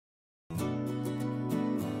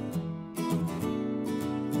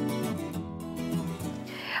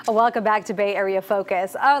Welcome back to Bay Area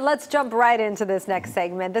Focus. Let's jump right into this next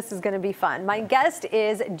segment. This is going to be fun. My guest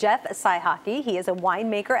is Jeff Cichocki. He is a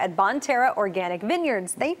winemaker at Bonterra Organic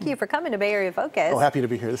Vineyards. Thank you for coming to Bay Area Focus. Oh, happy to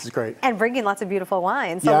be here. This is great. And bringing lots of beautiful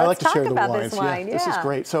wines. So yeah, let's I like to talk share the about wines. this wine. Yeah, this is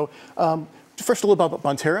great. So first, a little about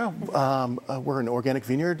Bonterra. We're an organic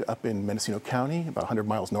vineyard up in Mendocino County, about 100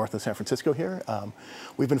 miles north of San Francisco here.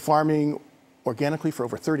 We've been farming organically for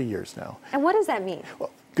over 30 years now. And what does that mean?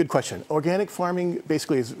 Well, good question. Organic farming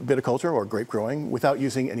basically is viticulture or grape growing without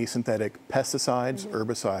using any synthetic pesticides,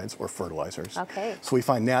 herbicides, or fertilizers. Okay. So we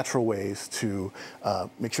find natural ways to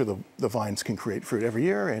make sure the vines can create fruit every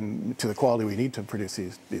year and to the quality we need to produce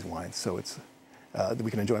these wines. So it's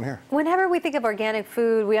we can enjoy them here. Whenever we think of organic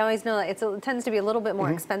food, we always know that it tends to be a little bit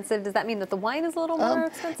more expensive. Does that mean that the wine is a little more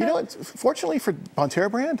expensive? You know, fortunately for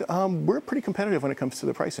Bonterra brand, we're pretty competitive when it comes to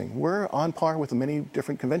the pricing. We're on par with the many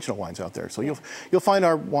different conventional wines out there. So you'll find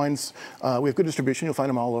our wines, we have good distribution. You'll find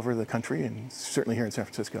them all over the country and certainly here in San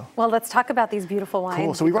Francisco. Well, let's talk about these beautiful wines.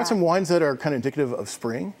 Cool. So we brought some wines that are kind of indicative of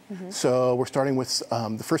spring. So we're starting with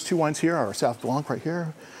the first two wines here are Sauv Blanc right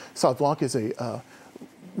here. Sauv Blanc is a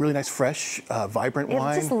really nice, fresh, vibrant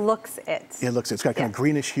wine. It just looks it. It looks it. It's got kind of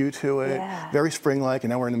greenish hue to it. Very spring-like, and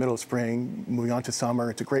now we're in the middle of spring, moving on to summer.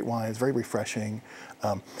 It's a great wine. It's very refreshing.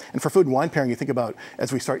 And for food and wine pairing, you think about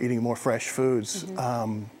as we start eating more fresh foods,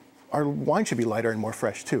 our wine should be lighter and more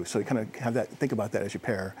fresh too. So you kind of have that. Think about that as you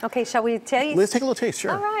pair. Okay, shall we taste? Let's take a little taste.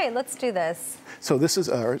 Sure. All right, let's do this. So this is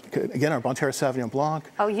again our Bonterra Sauvignon Blanc.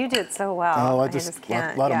 Oh, you did so well. Oh, I just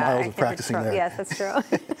can't. A lot of miles of practicing there. Yes, that's true.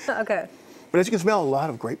 Okay. But as you can smell, a lot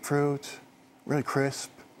of grapefruit, really crisp,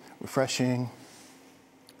 refreshing.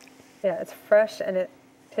 Yeah, it's fresh and it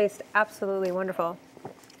tastes absolutely wonderful.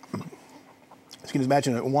 So you can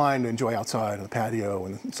imagine a wine to enjoy outside on the patio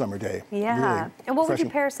on a summer day. Yeah. Really and what would you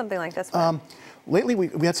refreshing. pair something like this with? Lately,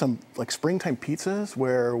 we had some like springtime pizzas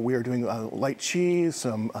where we are doing light cheese,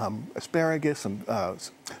 some asparagus, some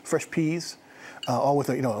fresh peas. All with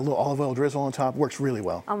a little olive oil drizzle on top. Works really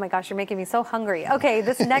well. Oh my gosh, you're making me so hungry. Okay,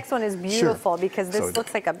 this next one is beautiful because this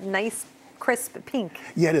looks like a nice, crisp pink.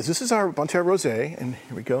 Yeah, it is. This is our Bonterra Rosé, and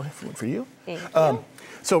here we go for you. Thank you.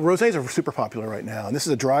 So rosés are super popular right now, and this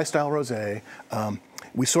is a dry style rosé.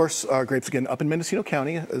 We source our grapes again up in Mendocino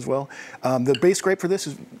County as well. The base grape for this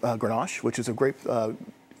is Grenache, which is a grape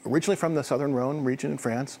originally from the Southern Rhone region in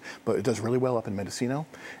France, but it does really well up in Mendocino.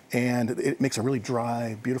 And it makes a really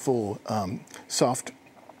dry, beautiful, soft,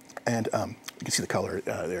 and you can see the color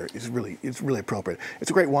there. It's really appropriate.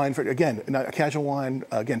 It's a great wine for, again, not a casual wine,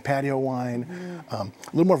 again, patio wine. A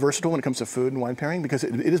little more versatile when it comes to food and wine pairing because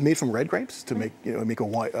it is made from red grapes to make a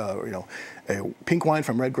wine, a pink wine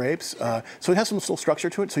from red grapes. So it has some little structure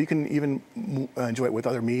to it, so you can even enjoy it with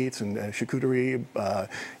other meats and charcuterie,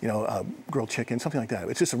 grilled chicken, something like that.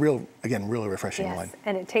 It's just a really refreshing wine.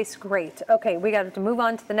 And it tastes great. Okay, we got to move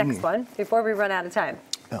on to the next one before we run out of time.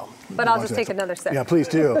 No, but I'll just take another sip. Yeah, please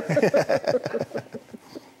do.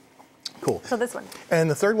 Cool. So this one. And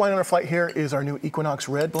the third wine on our flight here is our new Equinox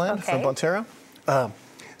Red blend from Bonterra.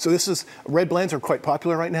 So red blends are quite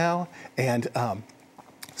popular right now, and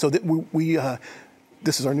so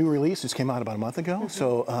this is our new release. Just came out about a month ago.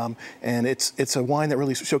 So, and it's a wine that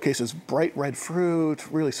really showcases bright red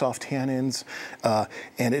fruit, really soft tannins,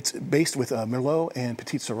 and it's based with Merlot and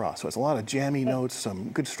Petit Syrah. So it's a lot of jammy notes, some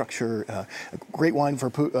good structure. A great wine for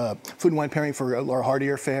food and wine pairing for a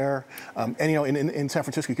heartier fare. And in San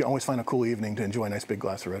Francisco, you can always find a cool evening to enjoy a nice big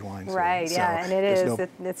glass of red wine. Right. So and it is.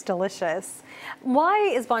 It's delicious. Why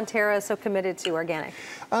is Bonterra so committed to organic?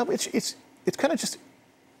 It's kind of just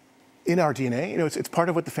in our DNA. It's part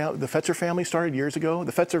of what the Fetzer family started years ago.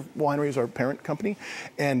 The Fetzer Winery is our parent company,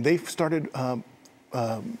 and they started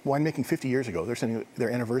winemaking 50 years ago. They're sending their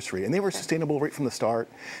anniversary, and they were sustainable right from the start.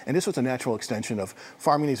 And this was a natural extension of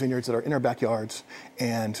farming these vineyards that are in our backyards,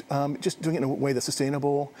 and just doing it in a way that's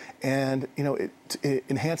sustainable, and it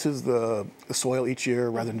enhances the soil each year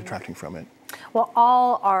rather than detracting from it. Well,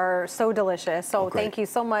 all are so delicious. So thank you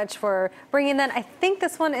so much for bringing that. I think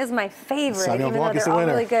this one is my favorite, even though they're all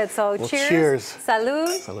really good. So cheers.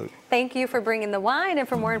 Salud. Salud. Thank you for bringing the wine. And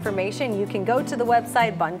for more information, you can go to the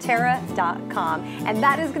website bonterra.com. And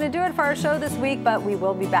that is going to do it for our show this week, but we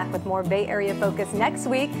will be back with more Bay Area Focus next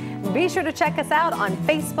week. Be sure to check us out on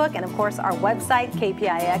Facebook and, of course, our website,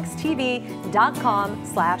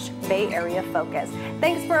 kpixtv.com/Bay Area Focus.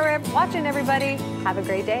 Thanks for watching, everybody. Have a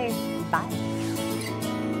great day. Bye.